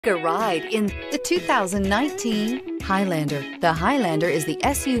A ride in the 2019 Highlander. The Highlander is the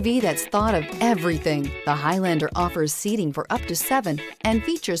SUV that's thought of everything. The Highlander offers seating for up to 7 and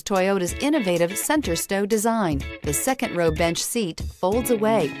features Toyota's innovative center stow design. The second row bench seat folds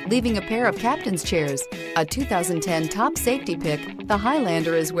away, leaving a pair of captain's chairs. A 2010 top safety pick, the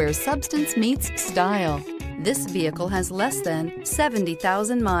Highlander is where substance meets style. This vehicle has less than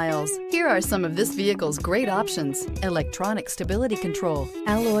 70,000 miles. Here are some of this vehicle's great options: electronic stability control,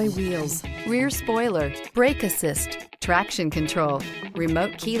 alloy wheels, rear spoiler, brake assist, traction control,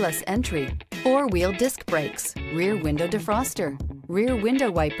 remote keyless entry, 4-wheel disc brakes, rear window defroster, rear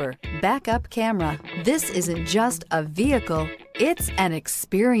window wiper, backup camera. This isn't just a vehicle, it's an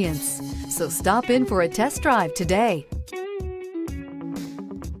experience. So stop in for a test drive today.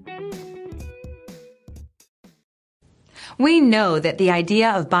 We know that the idea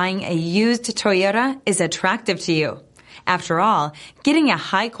of buying a used Toyota is attractive to you. After all, getting a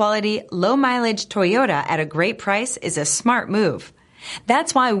high-quality, low-mileage Toyota at a great price is a smart move.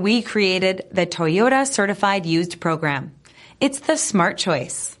 That's why we created the Toyota Certified Used Program. It's the smart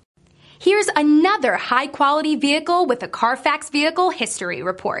choice. Here's another high-quality vehicle with a Carfax Vehicle History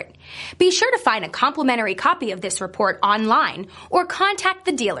Report. Be sure to find a complimentary copy of this report online or contact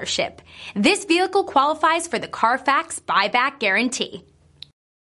the dealership. This vehicle qualifies for the Carfax Buyback Guarantee.